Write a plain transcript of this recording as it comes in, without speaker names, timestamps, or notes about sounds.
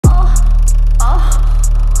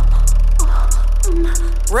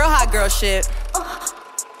Real hot girl shit.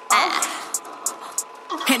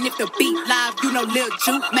 And if the beat live, you know Lil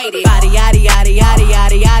Juke made it. Body yaddy yaddy yaddy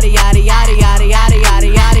yaddy yaddy yaddy yaddy yaddy yaddy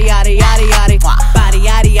yaddy yaddy yaddy yaddy yaddy. Body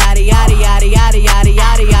yaddy yaddy yaddy yaddy yaddy yaddy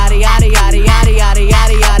yaddy yaddy yaddy yaddy yaddy yaddy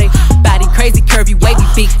yaddy yaddy. Body crazy curvy wavy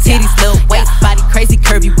big titties little waist. Body crazy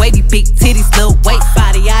curvy wavy big titties little waist.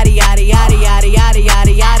 Body yaddy yaddy yaddy yaddy yaddy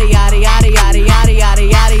yaddy yaddy yaddy yaddy yaddy yaddy yaddy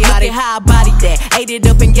yaddy. Look at how I bodied that, ate it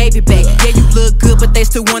up and gave it back. Yeah, you look good, but they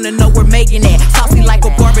still wanna know we're making that. Saucy like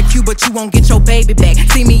a barbecue, but you won't get your baby back.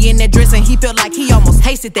 See me in that dress and he felt like he almost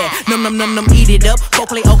tasted that. Num num num num, eat it up. Go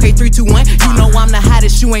play okay, 3, 2, 1. You know I'm the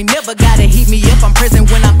hottest, you ain't never gotta heat me up. I'm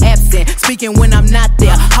present when I'm absent, speaking when I'm not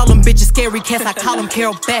there. Call them bitches scary cats, I call them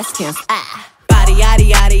Carol Baskins. Body yaddy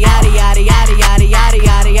yaddy yaddy yaddy yaddy yaddy yaddy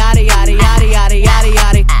yaddy yaddy yaddy yaddy yaddy yaddy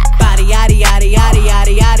yaddy. Body yaddy yaddy yaddy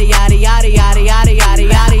yaddy yaddy yaddy yaddy yaddy yaddy yaddy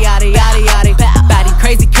yaddy yaddy yaddy yaddy. Body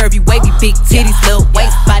crazy curvy wavy big titties little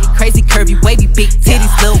waist. Body crazy curvy wavy big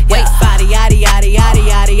titties little waist. Body yaddy yaddy yaddy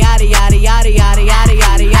yaddy yaddy yaddy yaddy yaddy yaddy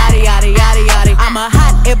yaddy yaddy yaddy yaddy yaddy. I'm a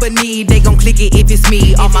hot ebony, they gon' click it if it's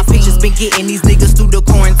me. All my pictures been getting these niggas through the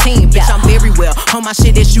quarantine. Bitch, I'm very well on my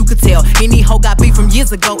shit, as you could tell. Any hoe got beef from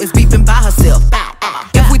years ago is beefing by herself.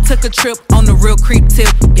 If we took a trip on the real creep tip,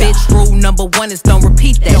 bitch, rule number 1 is don't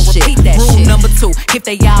repeat that shit. Rule number 2, if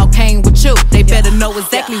they all came with you, they better know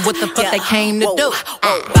exactly what the fuck they came to do.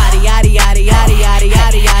 Body yaddy yaddy yaddy yaddy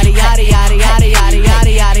yaddy yaddy yaddy yaddy yaddy yaddy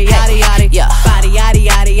yaddy yaddy yaddy yaddy. Body yaddy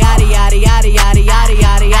yaddy yaddy yaddy yaddy yaddy yaddy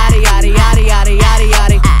yaddy yaddy yaddy yaddy yaddy yaddy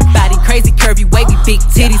yaddy. Body crazy curvy wavy big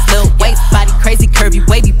titties little waist. Body crazy curvy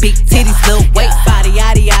wavy big titties little waist. Body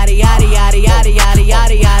yaddy yaddy yaddy yaddy yaddy yaddy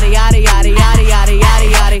yaddy yaddy yaddy yaddy yaddy yaddy yaddy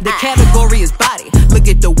yaddy. The category is body. Look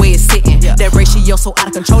at the way it's sitting. That ratio so out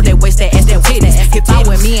of control. That waist, that ass, that titties. If I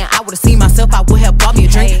were me and I would've seen myself, I would have bought me a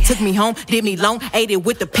drink. Took me home, did me long, ate it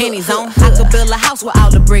with the pennies on. I could build a house with all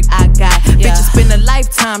the brick I got. Bitches spend a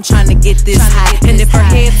lifetime trying to get this high. And if her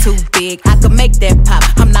head too big, I could make that pop.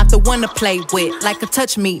 I'm not the one to play with, like a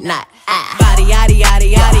touch me not. Body yaddy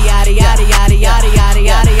yaddy yaddy yaddy yaddy yaddy yaddy yaddy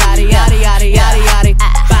yaddy yaddy yaddy yaddy yaddy yaddy.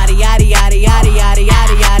 Body yaddy yaddy yaddy yaddy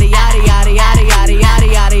yaddy yaddy yaddy yaddy yaddy yaddy yaddy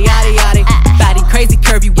yaddy yaddy yaddy. Body crazy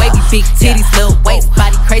curvy wavy big titties little waist.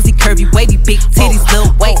 Body crazy curvy wavy big titties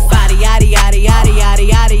little waist. Body yaddy yaddy yaddy yaddy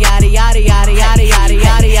yaddy yaddy yaddy yaddy yaddy yaddy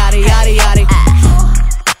yaddy yaddy yaddy yaddy.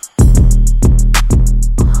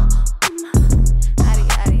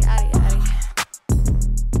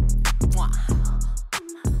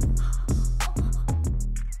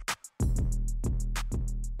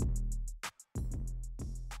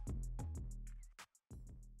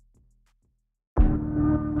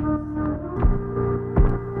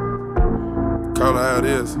 Call it how it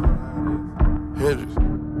is. Hendrix.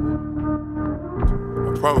 I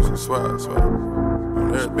promise I swear, I swear. On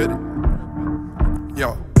every bit.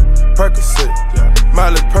 Yo. Percocet, yeah.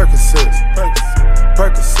 Miley Percocet.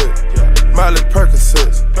 Percocet, yeah. Miley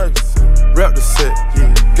Percocet. Rep the set,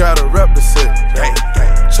 yeah. Gotta rep the set. Gang,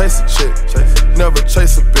 gang. Chase a chick, never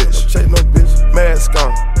chase a bitch. Chase no bitch. Mask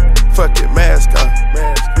on, fuck it, mask on.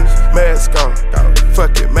 Mask on,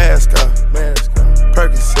 fuck it, mask on.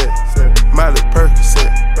 Percocet, Miley Percocet.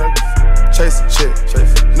 Chase a chick,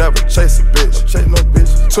 never chase a bitch. Chase no bitch.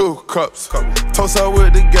 2 cups, toast up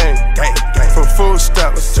with the gang. From food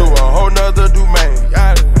stamps to a whole nother domain.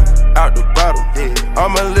 Out the bottle,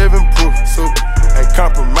 I'm a living proof. Ain't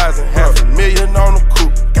compromising, $500,000 on the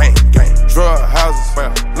coupe. Drug houses,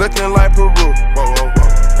 looking like Peru.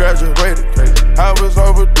 Graduated, I was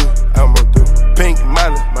overdue. Pink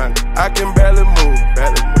money, I can barely move.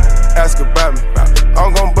 Ask about me,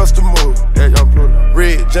 I'm gon' bust a move.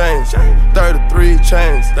 Red James, 33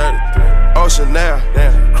 chains. Ocean now,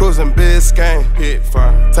 cruising Biscayne.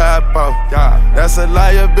 Top off, that's a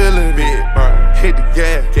liability. Hit the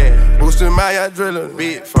gas, boosting my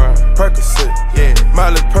adrenaline. Percocet, yeah,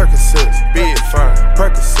 Miley Percocet.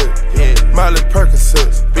 Percocet, yeah, Miley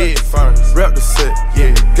Percocet. Rep the set,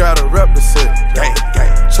 yeah, gotta rep the set. Gang, gang.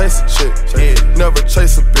 Chase a chick, yeah, never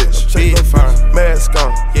chase a bitch. Mask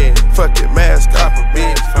on, yeah, fuck it, mask on.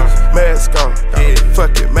 Mask on, yeah,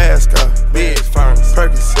 fuck it, mask on.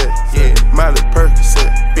 Percocet, yeah, Miley Percocet.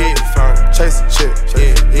 Chase a chick,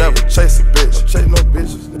 yeah, never chase a bitch. Chase no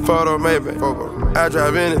bitches. Photo maybe, I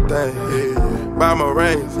drive anything, yeah. Buy my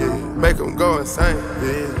range, yeah, make them go insane,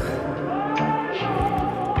 yeah.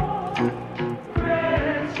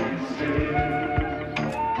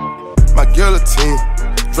 My guillotine,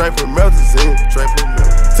 drink from Melazine,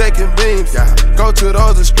 taking beams, yeah. Go to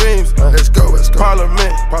those extremes, let's go,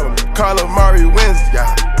 Parliament, Calamari wins,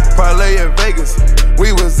 yeah. Parlay in Vegas,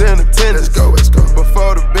 we was in attendance, let's go,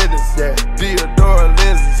 before the business, yeah. Deodorant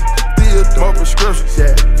lenses, more prescriptions,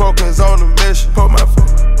 yeah.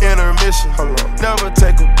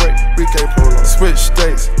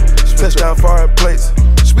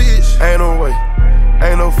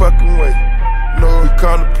 fucking way. No, we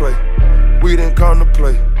come to play. We didn't come to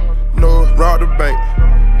play. No, rob the bank.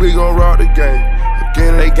 We gon' rob the game.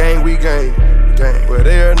 Again, they gang, we gang. But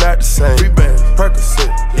they are not the same. We been Percocet,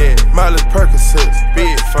 yeah. Miley Percocet,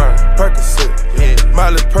 big firm. Percocet, yeah.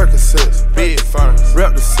 Miley Percocet, big firm.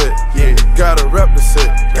 Rep the set, yeah. Gotta rep the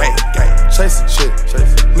set, gang, gang. Chase a chick,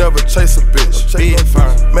 never chase a bitch. Big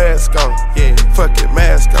firm. Mask on, yeah. Fuck it,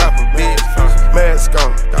 mask on. Big firm. Mask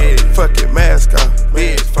on, yeah. Fuck it, mask on.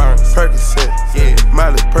 Big firm. Percocet, yeah.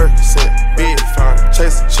 Miley Percocet, big firm.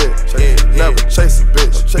 Chase a chick, yeah. Never chase a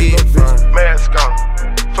bitch. Big firm. Mask on,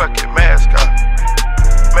 fuck it, mask on.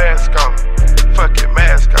 Mask on, fuck it,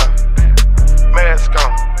 mask on. Mask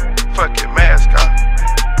on, fuck it, mask on.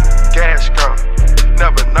 Gas gone,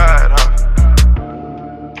 never nod off.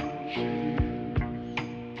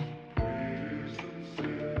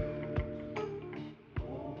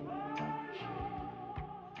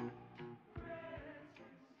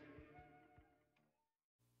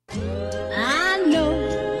 I know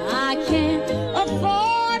I can't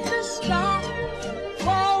afford to stop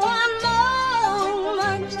for one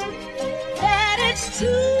moment, that it's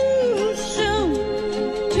too soon,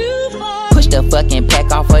 too far. Push the fucking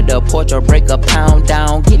pack off of the porch or break a pound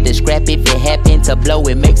down. Get the scrap if it happen to blow,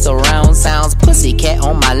 it makes a round sounds. Pussy cat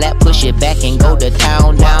on my lap, push it back and go to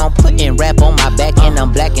town down. Putting rap on my back and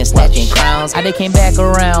I'm black and snatching crowns. I done came back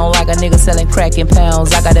around like a nigga selling crack in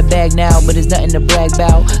pounds. I got a bag now, but it's nothing to brag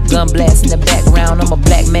about. Gun blast in the background, I'm a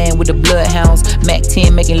black man with the bloodhounds. Mac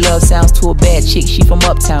 10 making love sounds to a bad chick, she from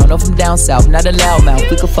uptown or from down south, not a loudmouth,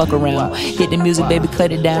 we could fuck around. Hit the music, baby,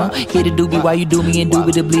 cut it down. Hit the doobie while you do me,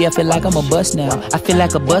 indubitably I feel like I'm a bust now. I feel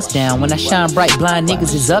like a bust down. When I shine bright, blind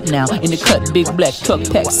niggas is up now. In the cut, big black truck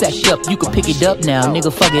pack sacked up, you can pick it up now.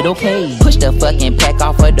 Nigga, fuck it, okay. Push the fucking pack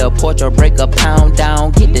off of the porch or break a pound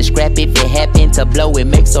down. Get the scrap if it happen to blow, it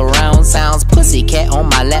makes a round sounds. Pussy cat on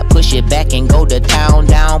my lap, push it back and go to town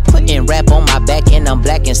down. Putting rap on my back and I'm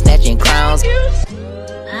black and snatching crowns.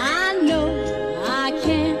 I know I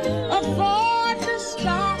can't afford to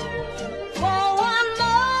stop for one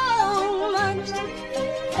moment,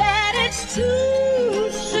 that it's too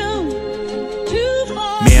soon, too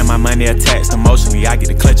far. Me and my money attached emotionally. I get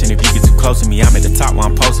the clutching if you get too close to me. I'm at the top where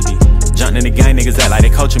I'm supposed to be. Jumped in the gang, niggas act like they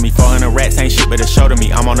coaching me. 400 rats ain't shit but a show to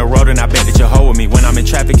me. I'm on the road and I bet that you'll hold with me. When I'm in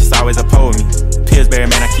traffic, it's always a pole with me. Pillsbury,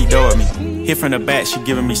 man, I keep dough with me. Hit from the back, she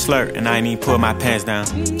giving me slurp, and I ain't even pull my pants down.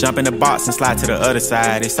 Jump in the box and slide to the other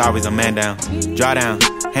side, it's always a man down. Draw down,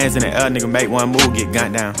 hands in the air, nigga make one move, get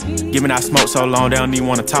gunned down. Giving out smoke so long, they don't even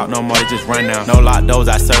wanna talk no more, they just run down. No lock doors,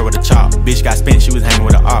 I serve with a chop. Bitch got spent, she was hanging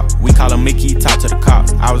with a op. We call him Mickey, talk to the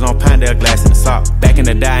cops. I was on Pinedale, glass in the sock. Back in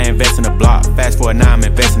the day, I invest in the block. Fast forward now, I'm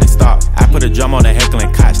investing in stocks. I put a drum on the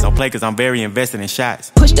heckling cots. Don't play cause I'm very invested in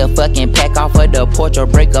shots. Push the fucking pack off of the porch or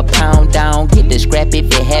break a pound down. Get the scrap if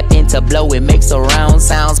it happen to blow, it makes a round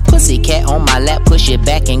sounds. Pussy cat on my lap, push it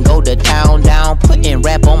back and go to town down. Putting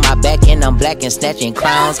rap on my back and I'm black and snatching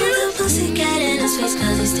crowns. I threw the pussy cat in his face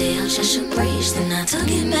cause he stay on shush a breeze. Then I took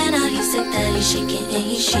it back, now he's sick that he's shaking and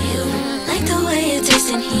he's shield. Like the way it tastes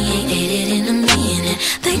and he ain't ate it in a minute.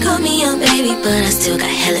 They call me a baby but I still got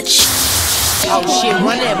hella shit. Oh shit,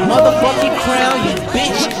 run that motherfucking crown, you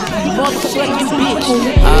bitch. You motherfucking bitch.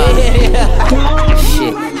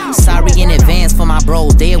 Shit. Sorry in advance for my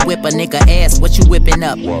bros. They'll whip a nigga ass. What you whipping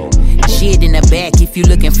up? Shit in the back. If you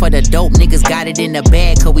looking for the dope, niggas got it in the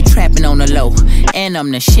bag. Cause we trapping on the low. And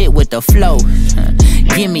I'm the shit with the flow.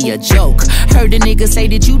 Give me a joke. Heard the nigga say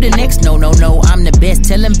that you the next. No, no, no, I'm the best.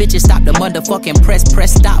 Tell them bitches stop the motherfucking press.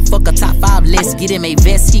 Press stop, fuck a top 5 list. Get him a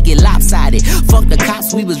vest, he get lopsided. Fuck the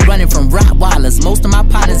cops, we was running from Rottweilers. Most of my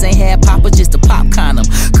partners ain't had papa, just a pop condom.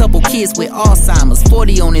 Couple kids with Alzheimer's,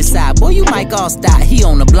 40 on his side. Boy, you might all stop, he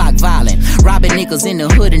on the block violent. Robbing niggas in the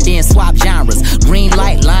hood and then swap genres. Green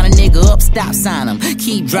light, line a nigga up, stop sign him.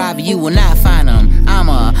 Keep driving, you will not find him. I'm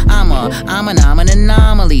an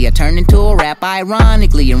anomaly. I turned into a rap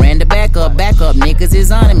ironically and ran the back up, niggas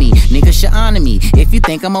is on me. Niggas should honor me. If you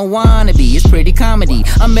think I'm a wannabe, it's pretty comedy.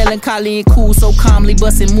 I'm melancholy and cool, so calmly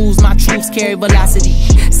busting moves. My troops carry velocity.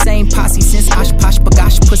 Same posse since Osh Posh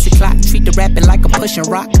Bagosh Pussy Clock. Treat the rapping like a pushing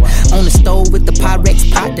rock. On the stove with the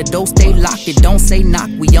Pyrex pot. The door stay locked, it don't say knock.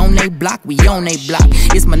 We on they block, we on they block.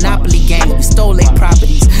 It's Monopoly gang, we stole they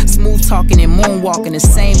properties. Smooth talking and moonwalking, the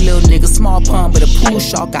same little nigga. Small pun but a pool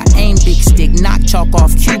shark. I aim big stick, knock chalk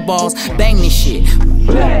off cue balls. Bang this shit.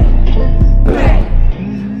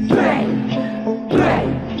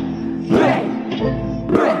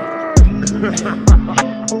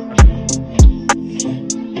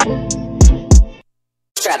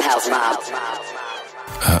 Trap House Mob.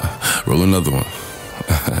 Roll another one.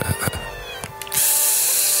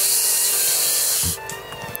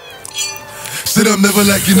 Sit up, never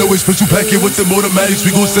like you know it's special packet with them automatics.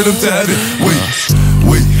 We gon' send them to heaven. Wait.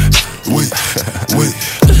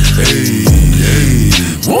 Hey.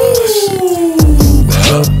 Woo!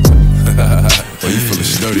 Oh, you feelin'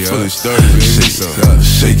 sturdy, huh?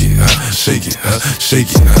 Shake it.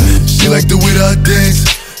 She like the way that I dance.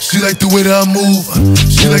 She like the way that I move.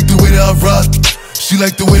 She like the way that I rock. She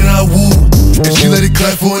like the way that I woo. And she let it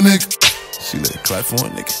clap for a nigga.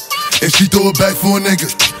 And she throw it back for a nigga.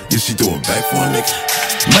 Yeah, she throw it back for a nigga.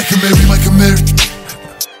 Mike and Mary.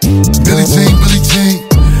 Billie Jean.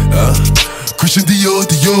 Christian Dior.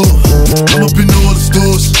 I'm up in all the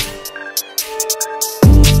stores.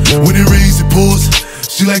 When it rains, it pours.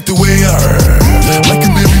 She like the way I heard. Mike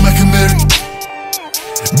and Mary.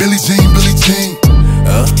 Billie Jean.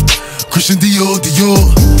 Christian Dior.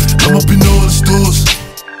 I'm up in all the stores.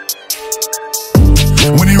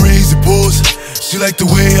 When it rains, it pours. She like the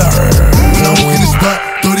way I heard. When I walk in the spot,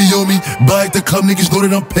 30 on me. Buy at the club, niggas know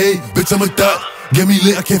that I'm paid. Bitch, I'm a thot. Get me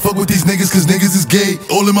lit, I can't fuck with these niggas cause niggas is gay.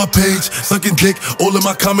 All in my page, sucking dick. All in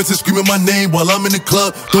my comments and screaming my name while I'm in the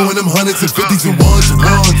club, throwing them hundreds and fifties and ones.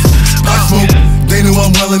 I smoke, they know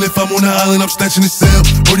I'm wildin'. If I'm on the island, I'm snatching the cell.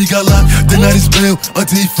 Brody got locked, the night is bail.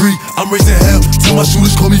 Until he free, I'm raising hell. Tell my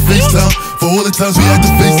shooters call me FaceTime. For all the times we had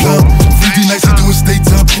to FaceTime. 3D nights we doing state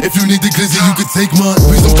time. If you need the glizzy, you can take mine.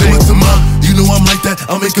 Please don't play with mine. You know I'm like that,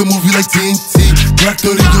 I'll make a movie like TNT. Black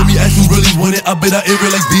 30 on me, ask you really want it. I bet I air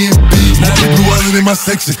it like DMB. Now the blue island in my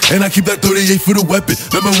section, and I keep that 38 for the weapon.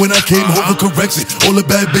 Remember when I came home for correction? All the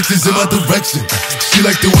bad bitches in my direction. She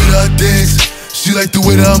like the way that I dance. She like the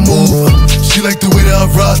way that I move. She like the way that I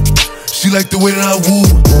rock. She like the way that I woo.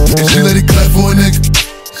 And she let it clap for a nigga.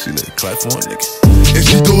 And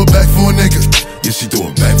she throw it back for a nigga. Yeah, she throw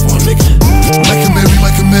it back for a nigga. Mike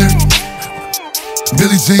and Mary.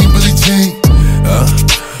 Billie Jean.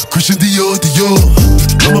 Christian Dior.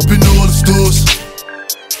 I'm up in all the stores.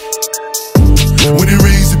 When it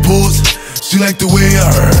rains, it pours. She like the way I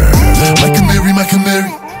heard. Mike and Mary.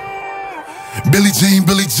 Billie Jean.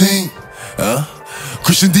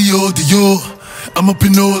 Christian Dior. I'm up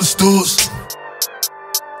in all the stores.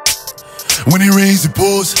 When it rains, it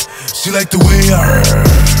pours. She like the way I heard.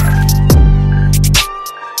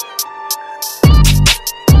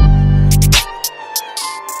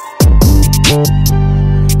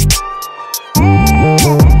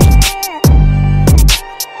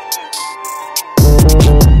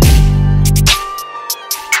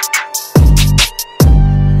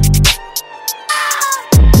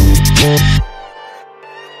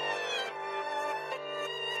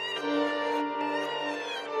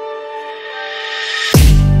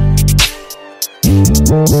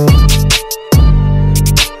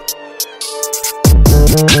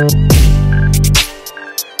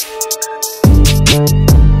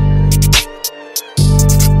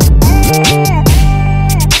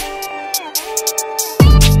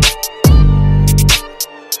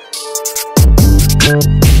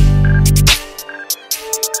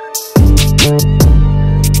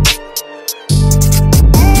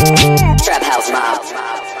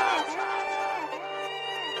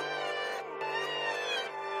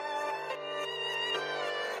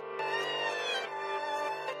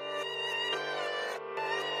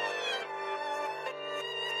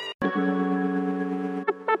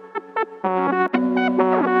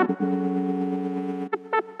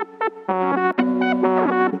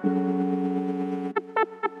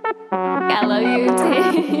 I love you too.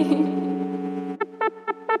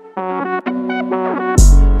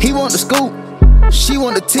 He want the scoop, she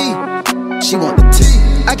want the tea. She want the tea.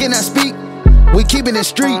 I cannot speak, we keepin' it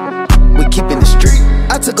street. We keepin' it street.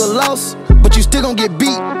 I took a loss, but you still gon' get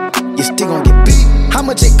beat. You still gon' get beat. How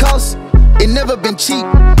much it costs? It never been cheap.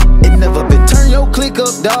 It never been. Turn your click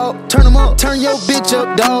up, dawg. Turn them up. Turn your bitch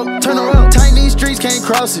up, dawg. Turn her up. Tight these streets can't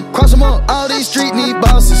cross it. Cross them up. All these streets need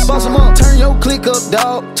bosses. Boss them up. Turn your click up,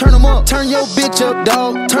 dawg. Turn them up. Turn your bitch up,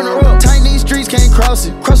 dawg. Turn her up. Tight these streets can't cross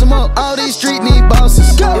it. Cross them up. All these streets need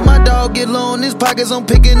bosses. Go. If my dog get low in his pockets, I'm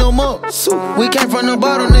picking them up. We came from the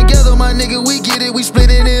bottom together, my nigga. We get it. We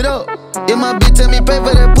splitting it up. If my bitch tell me pay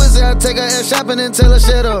for that pussy, I take her ass shopping and tell her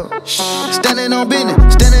shut up. Standing on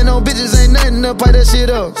business. Standing on bitches ain't nothing to pipe that shit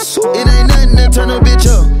up. It ain't nothing to turn a bitch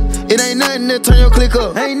up. It ain't nothing to turn your click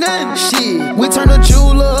up. Ain't nothing. Shit. We turn the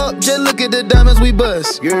jeweler up. Just look at the diamonds we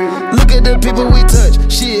bust. Yeah. Look at the people we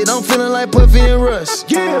touch. Shit, I'm feeling like Puffy and Russ.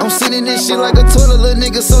 Yeah. I'm sitting this shit like a toilet, little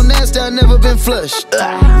nigga so nasty, I never been flushed.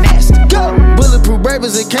 Nasty. Go. Bulletproof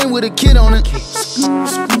bravers, it came with a kid on it.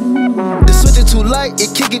 The switch is too light,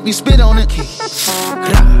 it kick if you spit on it.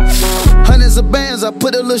 Hundreds of bands, I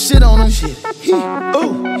put a little shit on them.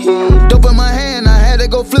 Dope in my hand, I had to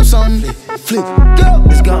go flip something. Flip, go,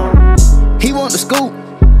 it's gone. He want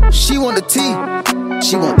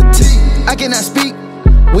she want the tea. I cannot speak,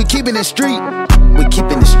 we keepin' it street. We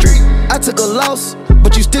keepin' it street. I took a loss,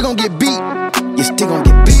 but you still gon' get beat. You still gon'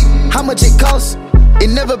 get beat. How much it costs? It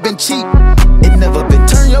never been cheap. It never been.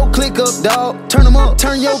 Turn your click up, dawg. Turn them up.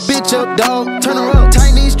 Turn your bitch up, dawg. Turn her up.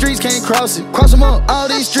 Tiny streets can't cross it. Cross them up. All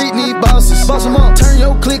these streets need bosses. Boss them up. Turn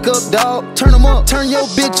your click up, dawg. Turn them up. Turn your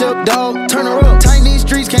bitch up, dawg. Turn her up. Tiny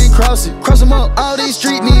streets can't cross it. Cross them up. All these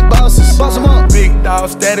streets need bosses. Boss them up. Big dog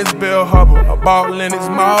status, Bill Harbor. A ball in his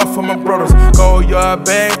mouth for my brothers. Gold yard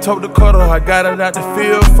bag, tote the cutter. I got it out the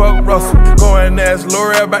field, fuck Russell. Going as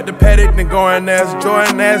L'Oreal back to Paddock, then going as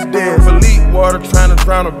Jordan as dead. Elite water trying to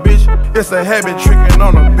drown a bitch. It's a habit tricking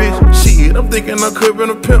on a bitch. Shit, I'm thinking I could been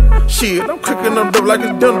a pimp. Shit, I'm cooking them dope like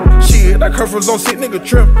it's dinner. Shit, that curfew's on sick nigga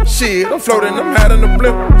trim. Shit, I'm floating, I'm hot in the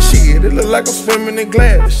blimp. Shit, it look like I'm swimming in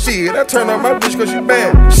glass. Shit, I turn on my bitch cause she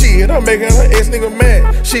bad. Shit, I'm making her ex nigga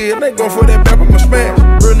mad. Shit, they gon' for that back, I'ma smash.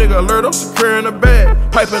 Real nigga alert, I'm securing a bag.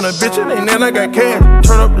 Piping a bitch, it ain't then I got cash.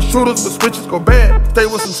 Turn up the shooters, but switches go bad. Stay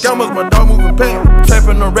with some scammers, my dog moving past.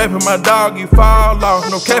 Trapping and rapping, my dog, you fall off.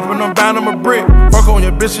 No capping, I'm bound, I'm a brick. Fuck on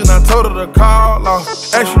your bitch and I told her to call off.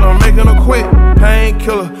 Actually, I'm making her quit.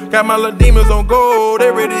 Painkiller, got my little demons on gold.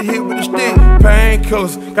 They ready to hit with the stick.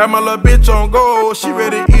 Painkillers, got my little bitch on gold. She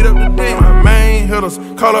ready to eat up the dick. My main hitters,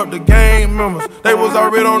 call up the gang members. They was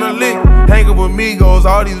already on the lick. Hanging with Migos,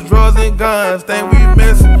 all these drugs and guns. Think we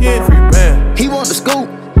Mexican, free band. He want the scoop,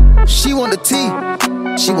 she want the tea.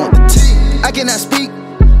 She want the tea. I cannot speak,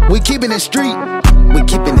 we keepin' it street. We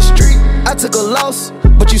keepin' it street. I took a loss,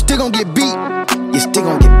 but you still gon' get beat. You still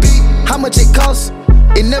gon' get beat. How much it costs?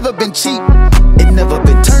 It never been cheap. It never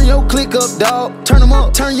been. Turn your click up, dawg. Turn them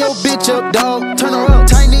up. Turn your bitch up, dawg. Turn her up.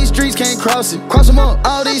 Tiny streets can't cross it. Cross them up.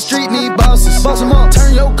 All these streets need bosses. Boss them up.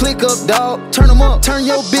 Turn your click up, dawg. Turn them up. Turn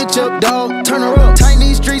your bitch up, dawg. Turn her up.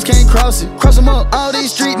 Tiny streets can't cross it. Cross them up. All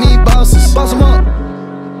these streets need bosses. Boss them up.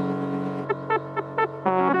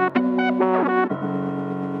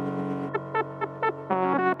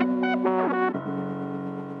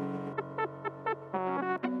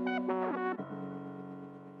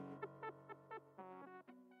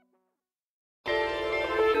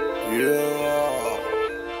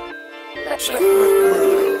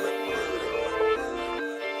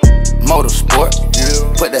 Motorsport,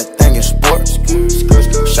 put that thing in sports.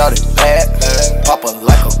 Shout it bad, pop it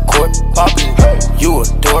like a court. You a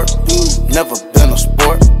dork, never been a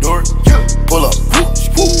sport. Pull up,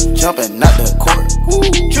 jumping out the court.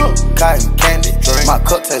 Cotton candy, my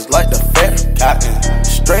cup tastes like the fair.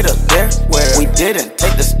 Straight up there, we didn't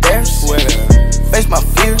take the stairs. Face my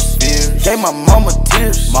fears, gave my mama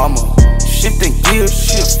tears. Shifting gears,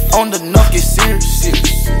 on the knock get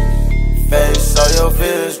serious. Face all your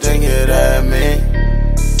fears, then get at me.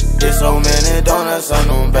 There's so many donuts on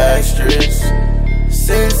them back streets.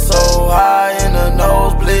 Sit so high in the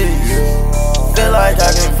nosebleeds. Feel like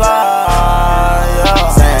I can fly, yeah.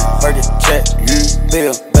 Sandberg check,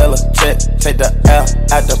 Bill Bella check. Take the L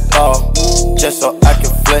at the ball, just so I can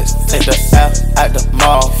flex. Take the L at the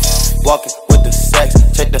mall, walking with the sex.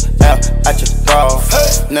 Take the L at your bra,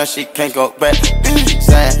 now she can't go back.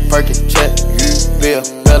 Sandberg check, Bill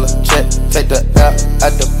Bella check. Take the L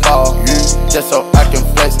at the ball, just so I can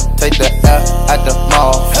flex. Take the L at the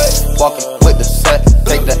mall, walking with the set.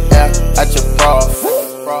 Take the L at your bra.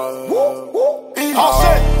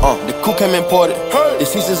 The coupe came imported. The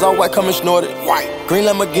seats is all white, coming snorted. Green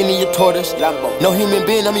Lamborghini, a tortoise. No human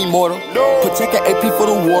being, I'm immortal. Protect an AP for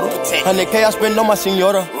the water. 100K I spend on my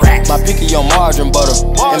senora. My picky on margarine butter.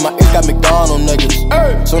 And my ink got McDonald's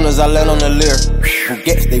niggas. Soon as I land on the Lear, who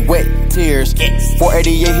gets they wet tears.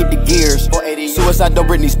 488 hit the gears. Suicide don't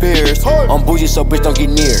Britney Spears. I'm bougie, so bitch don't get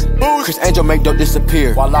near. Chris Angel make dope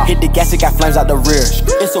disappear. Hit the gas, it got flames out the rear.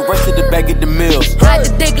 It's a race to the bag of the mills. Ride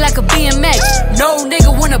the dick like a BMX. No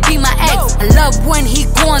nigga wanna be my ex. I love when he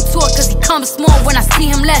go on tour, cause he comes small when I see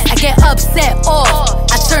him less. I get upset off,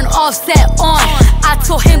 I turn offset on. I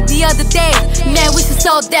told him the other day, man, we should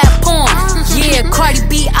sell that porn. Yeah, Cardi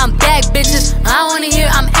B, I'm back, bitches. I wanna hear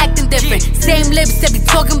I'm acting different. Same lips that be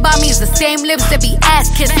talking about me is the same lips that be ass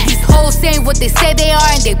kissing. These hoes saying what they say they are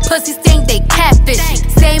and they pussies think they catfishing.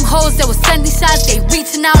 Same hoes that was sending shots, they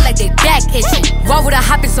reaching out like they back itching. Why would I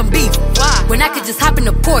hop in some beef when I could just hop in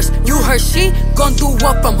the Porsche? You heard she gon' do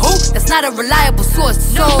what from who? That's not a reliable source.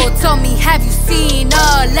 So tell me, have you seen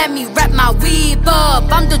her? Let me wrap my weave up.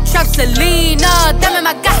 I'm the trap Selena, dame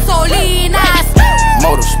my gasolina.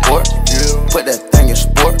 Motorsport, put that thing in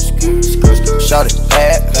sports. Shout it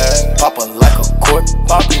bad, pop it like a court.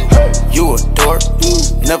 You a dork,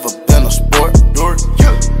 never been a sport.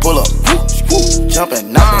 Pull up,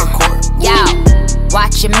 jumping out the court. Yo,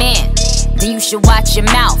 watch your man, then you should watch your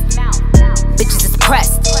mouth. Bitches is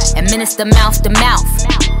pressed, administer mouth to mouth.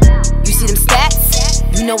 You see them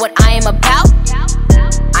stats? You know what I am about?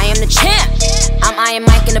 I am the champ. I'm Iron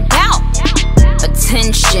Mike in the bout.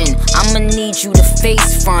 Attention, I'ma need you to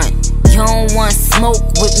face front. You don't want smoke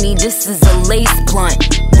with me, this is a lace blunt.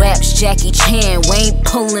 Raps Jackie Chan, we ain't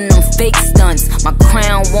pulling them fake stunts. My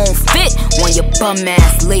crown won't fit on your bum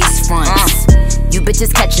ass lace fronts. You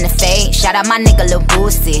bitches catching the fade, shout out my nigga Lil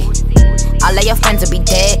Boosie. All of your friends will be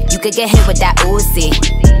dead, you could get hit with that Uzi.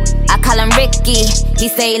 I call him Ricky, he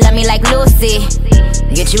say he love me like Lucy.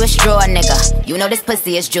 Get you a straw, nigga, you know this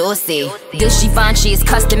pussy is juicy. This Givenchy is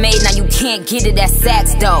custom made, now you can't get it at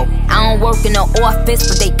Saks though. I don't work in the office,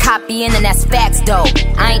 but they copying and that's facts though.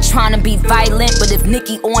 I ain't tryna be violent, but if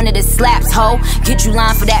Nicki on it, it slaps, ho. Get you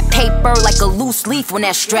line for that paper like a loose leaf when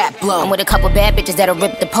that strap blow. I'm with a couple bad bitches that'll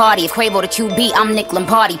rip the party. If Quavo the QB, I'm Nick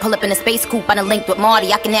Lombardi. Pull up in a space coupe, I done linked with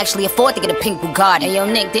Marty. I can actually afford to get a pink Bugatti. Hey yo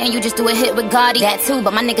Nick, damn you just do a hit with Gotti. That too,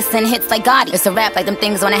 but my niggas send hits like Gotti. It's a rap like them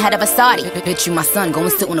things on the head of a Saudi. Bitch, you my son, go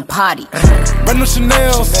and sit on a potty. Random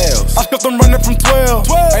Chanel's. I skipped them running from 12.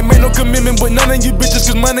 Ain't made no commitment with none of you bitches,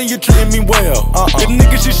 cause money you treating me well. If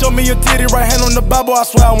niggas she show me a titty, right hand on the Bible, I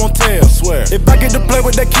swear I won't tell. If I get to play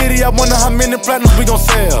with that kitty, I wonder how many platinums we gon'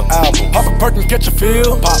 sell. Album. Pop a perk and catch a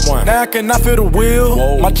feel. Pop one. Now I cannot feel the wheel.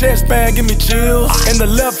 Whoa. My chest bag give me chills. In the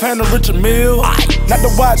left hand of Richard Mill. Not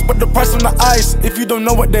the watch, but the price on the ice. If you don't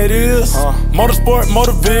know what that is. Motorsport,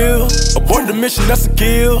 Motorville. Abort the mission, that's a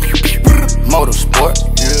kill. Motorsport,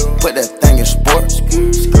 put that thing in sports.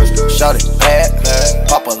 Shout it bad,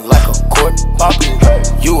 pop it like a court.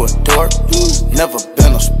 You a dork, never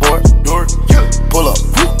been a sport. Pull up,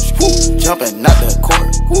 jumping out the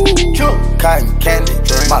court. Cotton candy,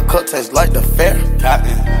 my cup tastes like the fair.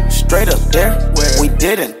 Straight up there, we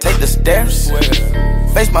didn't take the stairs.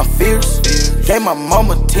 Face my fears, gave my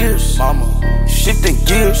mama tears. Shifting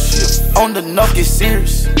gears, on the knock get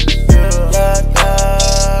serious.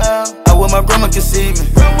 I wish my grandma could see me.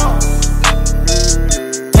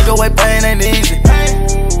 Take away pain ain't easy.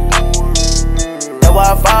 That's why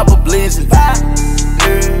I vibe with blizzard.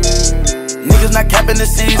 Niggas not capping the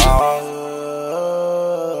season.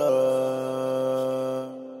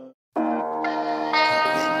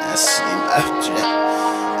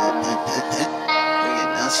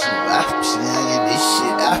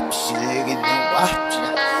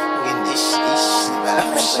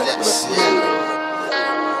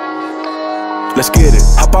 Let's get it.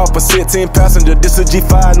 Hop off a 16 passenger. This a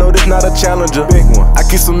G5, no, this not a Challenger. Big one. I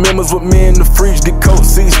keep some members with me in the fridge. Get coat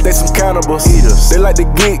seats, they some cannibals. Eaters. They like to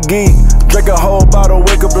geek. Drink a whole bottle,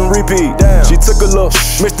 wake up and repeat. Damn. She took a look,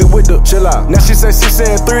 mixed it with the chill out. Now she say she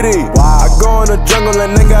saying 3D. Wow. I go in the jungle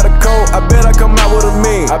and they got a coat. I bet I come out with a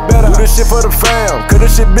mean. I bet I do this shit for the fam, cause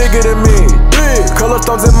this shit bigger than me. Big. Color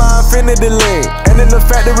stones in my infinity link. And in the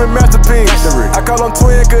factory masterpiece. I call him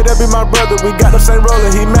twin, could that be my brother? We got the same roller,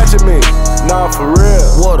 he matching me. Nah, for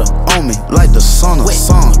real. Water on me like the sun.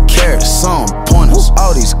 Some carrots, some pointers.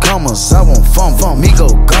 All these commas, I won't fumble. Me go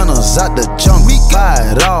gunners out the jungle. Buy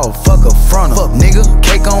it all, fuck a fronter. Fuck nigga,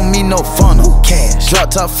 cake on me, no funnel. Cash,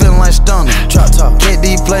 drop top feeling like stunner. Drop top, can't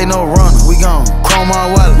be play no runner. We gon' chrome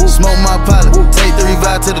my wallet, smoke my pilot. Take 3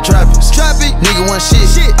 vibe to the trappers. Nigga want shit.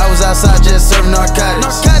 I was outside just serving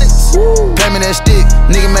narcotics. Pay me that stick,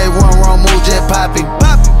 nigga made one wrong move, just poppy.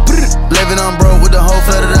 Living on broke with the whole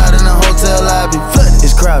flooded out in the hotel lobby.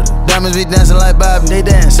 It's crowded, diamonds be dancing like Bobby. They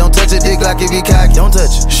dance, don't touch a dick like it be cocky. Don't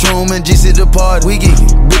touch it. Shroom and GC the party, we geeky.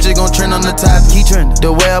 Bitches gon' trend on the top, keep trending.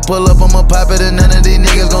 The way I pull up, I'ma pop it and none of these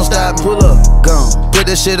niggas gon' stop me. Pull up, gone. Put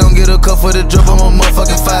that shit on, get a cup for the drip, I'm a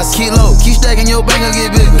motherfucking 5 kilo. Keep stacking your bank, I'll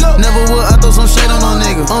get bigger. Never would, I throw some shade on no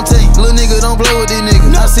nigga. On tape, little nigga, don't play with these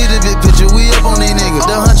niggas. I see the big picture, we up on these niggas.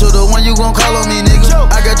 The huncho, the one you gon' call on me, nigga.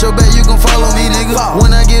 I got your back, you gon' follow me, nigga. When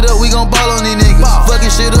I get up, we gon' ball on these niggas. Fucking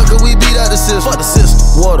shit up, cause we beat out the system. Fuck the system.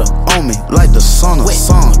 Water on me like the sun.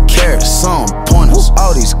 Some carrots, some pointers.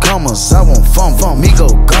 All these commas, I won't fumble. Me go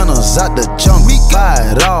gunners out the jungle. Buy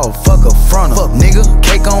it all, fuck a fronter. Fuck nigga,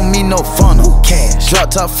 cake on me, no funnel. Cash,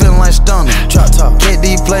 drop top feeling like stunner. Drop top, can't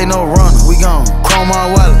be play no runner. We gon' chrome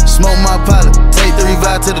my wallet, smoke my pilot. Take 3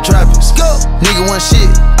 vibe to the trappers. Nigga want shit.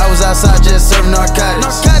 I was outside just serving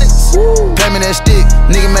narcotics. Pay me that stick,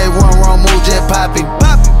 nigga made one wrong move, just poppy.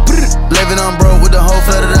 Living on broke with the whole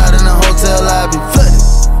flooded out in the hotel lobby.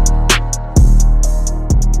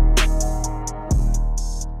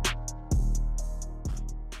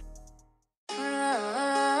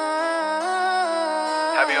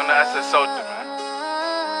 Happy on the asset soldier, man.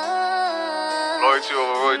 Loyalty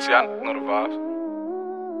over royalty, I know the vibes.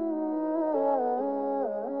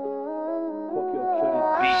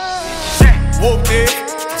 Whooped it,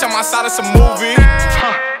 tell my side it's a movie.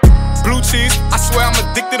 Blue cheese. I swear I'm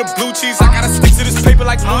addicted to blue cheese. I gotta stick to this paper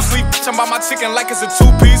like blue sleep. I'm about my chicken like it's a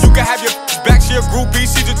two-piece. You can have your back, she a groupie.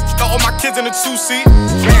 She just got all my kids in a two-seat.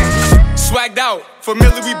 Swagged out,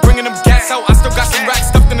 familiar, we bringing them gas out. I still got some racks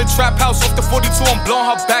stuffed in the trap house. Off the 42, I'm blowing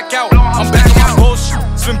her back out. I'm back on my bullshit,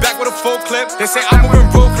 spin back with a full clip. They say I'm moving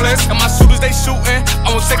ruthless, and my shooters they shooting.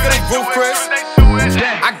 I won't take it, they roof, Chris.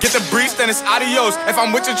 I get the breeze, then it's adios. If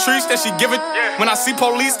I'm with your trees, then she give it. When I see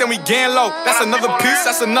police, then we gang low. That's another piece,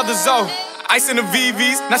 that's another zone. Ice in the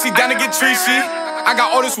VVs, now she down to get treachy. I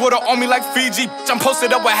got all this water on me like Fiji. I'm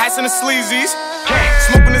posted up with hats and the sleazies.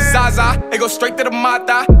 Smoking the Zaza, they go straight to the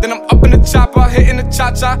Mata. Then I'm up in the chopper, hitting the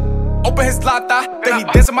cha-cha. Open his lata, then he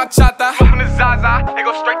dancing my chata. Smoking the Zaza, they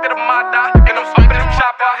go straight to the Mata. Then I'm up in the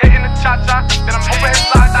chopper, hitting the cha-cha. Then I'm open his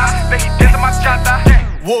lata, then he dancing my chata.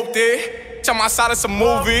 Whooped it, I'm outside of some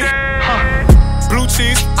movie. Blue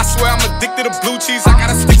cheese, I swear I'm addicted to blue cheese. I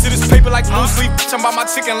gotta stick to this paper like blue sleep. I'm about my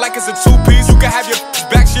chicken like it's a two-piece. You can have your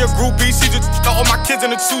back, she a groupie. She just got all my kids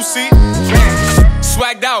in a two-seat.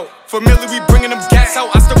 Swagged out, familiar, we bringing them gas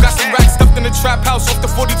out. I still got some racks stuffed in the trap house. Off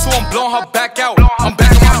the 42, I'm blowing her back out. I'm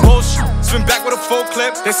back on my bullshit, spin back with a full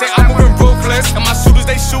clip. They say I'm moving ruthless, and my shooters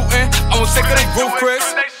they shooting. I won't take it, they roof, Chris.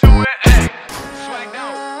 Swagged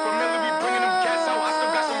out, familiar, we bringing them gas out. I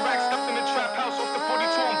still got some racks stuffed in the trap house. Off the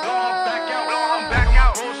 42, I'm blowing her back out. I'm back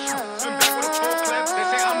out, spin back with a full clip. They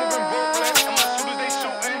say I'm moving ruthless, and my shooters they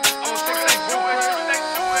shooting. I won't take it, they roof, Chris.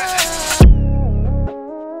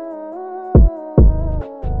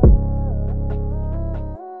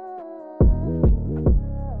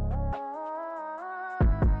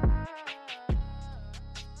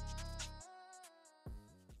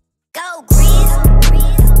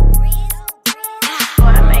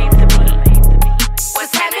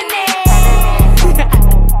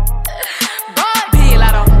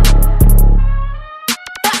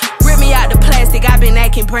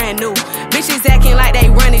 Brand new. Bitches acting like they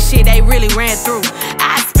running shit they really ran through.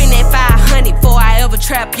 I spend that 500 before I ever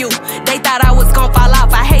trap you. They thought I was gon' fall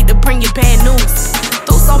off, I hate to bring you bad news.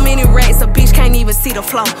 Through so many racks, a bitch can't even see the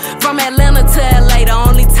flow. From Atlanta to LA, the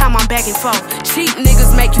only time I'm back and forth. Cheap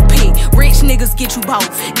niggas make you pee, rich niggas get you both.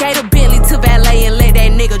 Gave a Bentley to valet and let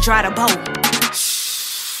that nigga dry the boat.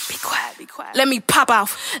 Be quiet. Let me pop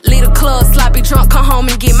off. Leave the club, sloppy drunk, come home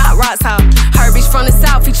and get my rocks off. Her bitch from the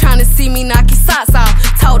south, he tryna see me knock his socks off.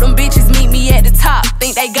 Told them bitches meet me at the top,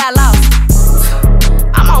 think they got lost.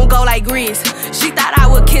 I'm on go like Grizz. She thought I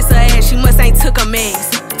would kiss her ass, she must ain't took her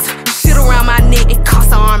meds. Shit around my neck, it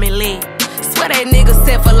cost her arm and leg. Swear that nigga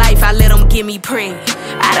set for life, I let him get me preg.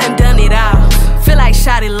 I done it all, feel like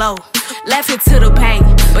shot it low. Laughing to the pain,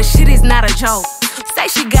 but shit is not a joke. Say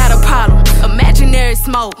she got a problem, imaginary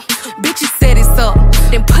smoke. Bitches set it up,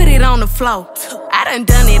 then put it on the floor. I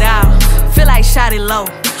done it all, feel like shot it low.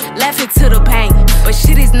 Laughing to the pain, but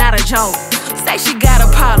shit is not a joke. Say she got a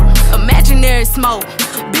problem, imaginary smoke.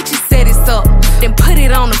 Bitches set it up, then put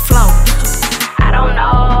it on the floor. I don't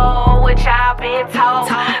know what y'all been told.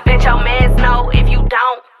 Bet your mans know if you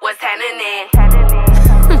don't, what's happening?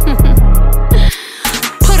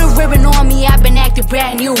 Ribbon on me, I've been acting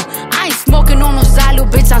brand new. I ain't smoking on no side, little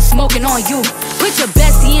bitch, I'm smoking on you. Put your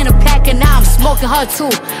bestie in a pack and now I'm smoking her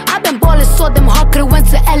too. I've been ballin' so them hard could've went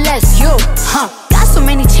to LSU. Got so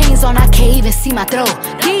many chains on, I can't even see my throat.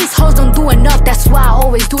 These hoes don't do enough, that's why I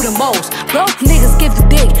always do the most. Broke niggas give the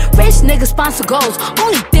dick, rich niggas sponsor goals.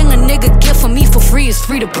 Only thing a nigga get from me for free is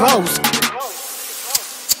free to bros.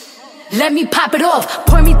 Let me pop it off,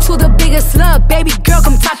 pour me to the biggest slug. Baby girl,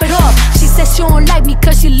 come top it off. She said she don't like me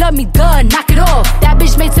cause she love me, duh, knock it off. That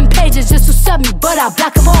bitch made some pages just to sub me, but I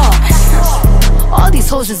block them all. All these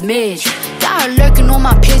hoes is mid. Got her lurking on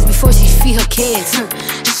my page before she feed her kids.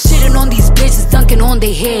 Shitting on these bitches, dunking on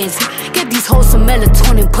their heads. Get these hoes some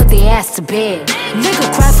melatonin, put their ass to bed.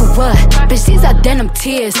 Nigga cry for what? Bitch, these are denim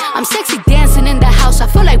tears. I'm sexy dancing in the house, I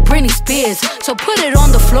feel like Britney Spears. So put it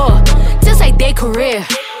on the floor, just like their career.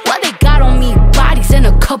 What they got on me, bodies in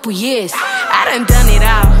a couple years. I done it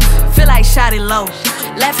all, feel like shot it low.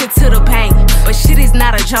 Laughing to the pain, but shit is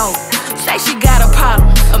not a joke. Say she got a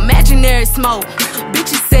problem, imaginary smoke.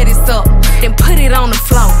 Bitches set it up, then put it on the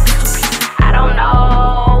floor. I don't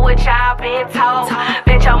know what y'all been told.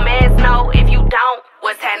 Bet your mans know if you don't,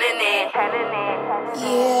 what's happening?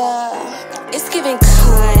 Yeah, it's giving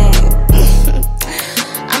cunt.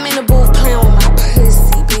 I'm in the booth playing with my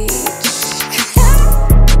pussy, bitch.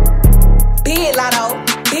 Big lotto,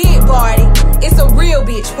 big party. It's a real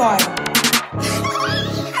bitch party.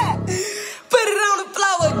 Put it on the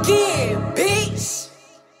floor again, bitch.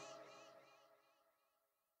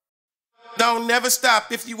 Don't never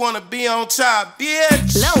stop if you wanna be on top,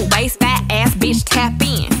 bitch. Low waist, fat ass bitch, tap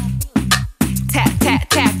in. Tap, tap,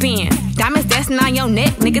 tap in. dancing on your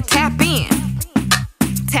neck, nigga, tap in.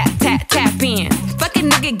 Tap, tap, tap in. Fucking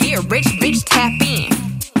nigga, get rich, bitch, tap in.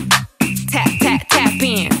 Tap, tap, tap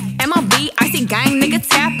in. MLB, icy gang, nigga,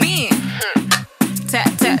 tap in.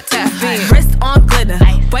 Tap, tap, tap in. Wrist on glitter,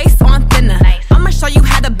 waist on thinner. I'ma show you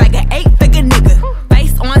how to bag an 8-figure nigga.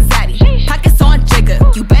 Face on zaddy, pockets on jigger.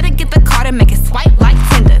 You better get the card and make it swipe like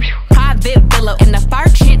Tinder. Private villa in the fur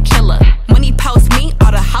chinchilla. When he post me,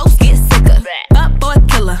 all the hoes get sicker. But boy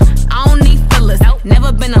killer, I don't need fillers.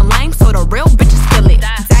 Never been a lame, so the real bitches feel it.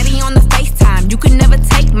 Zaddy on the FaceTime, you can never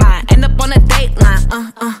take mine. End up on a dateline,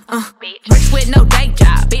 Rich with no day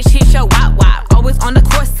job, bitch hit your wop. Always on the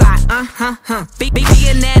court side,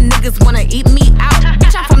 Billionaire niggas wanna eat me out.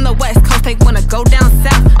 Bitch, I'm from the West Coast, they wanna go down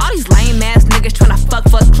south. All these lame ass niggas tryna fuck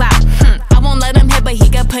for clout. I won't let him hit, but he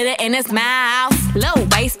can put it in his mouth. Low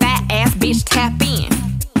waist, fat ass, bitch, tap in.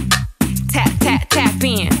 Tap, tap, tap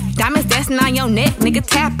in. Diamonds dancing on your neck, nigga,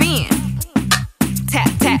 tap in. Tap,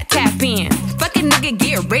 tap, tap in. Fucking nigga,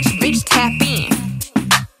 get rich, bitch, tap in.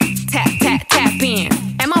 Tap, tap, tap in.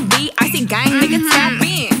 MLB, icy gang, nigga, tap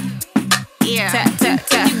in. Yeah. Tap, tap,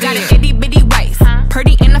 tap. You got an itty bitty waist,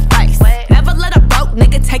 pretty in the face. Never let a broke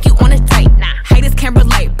nigga take you on a date. Haters can't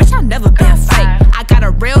relate, bitch, I've never been fake. I got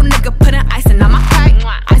a real nigga putting icing on my cake.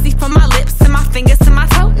 Icy from my lips and my fingers to my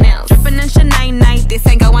toenails. Drippin' in Chanel night, this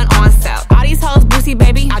ain't going on sale. All these hoes boozy,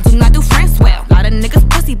 baby, I do not do friends well. Lot of niggas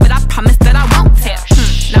pussy, but I promise that I won't tell.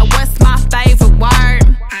 Now what's my favorite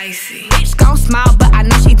word? Icy. Bitch gon' smile, but I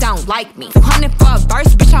know she don't like me. 200 for a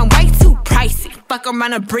verse, bitch, I'm way too pricey. Fuck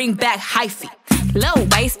around and bring back hyphy. Low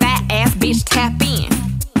waist, fat ass, bitch, tap in.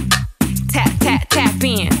 Tap, tap, tap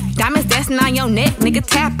in. Diamonds dancing on your neck, nigga,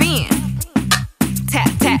 tap in. Tap,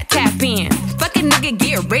 tap, tap in. Fucking nigga,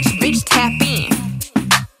 get rich, bitch, tap in.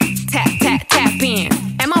 Tap, tap, tap in.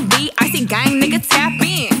 MLB, icy gang, nigga, tap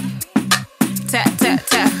in. Tap, tap,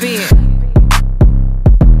 tap in.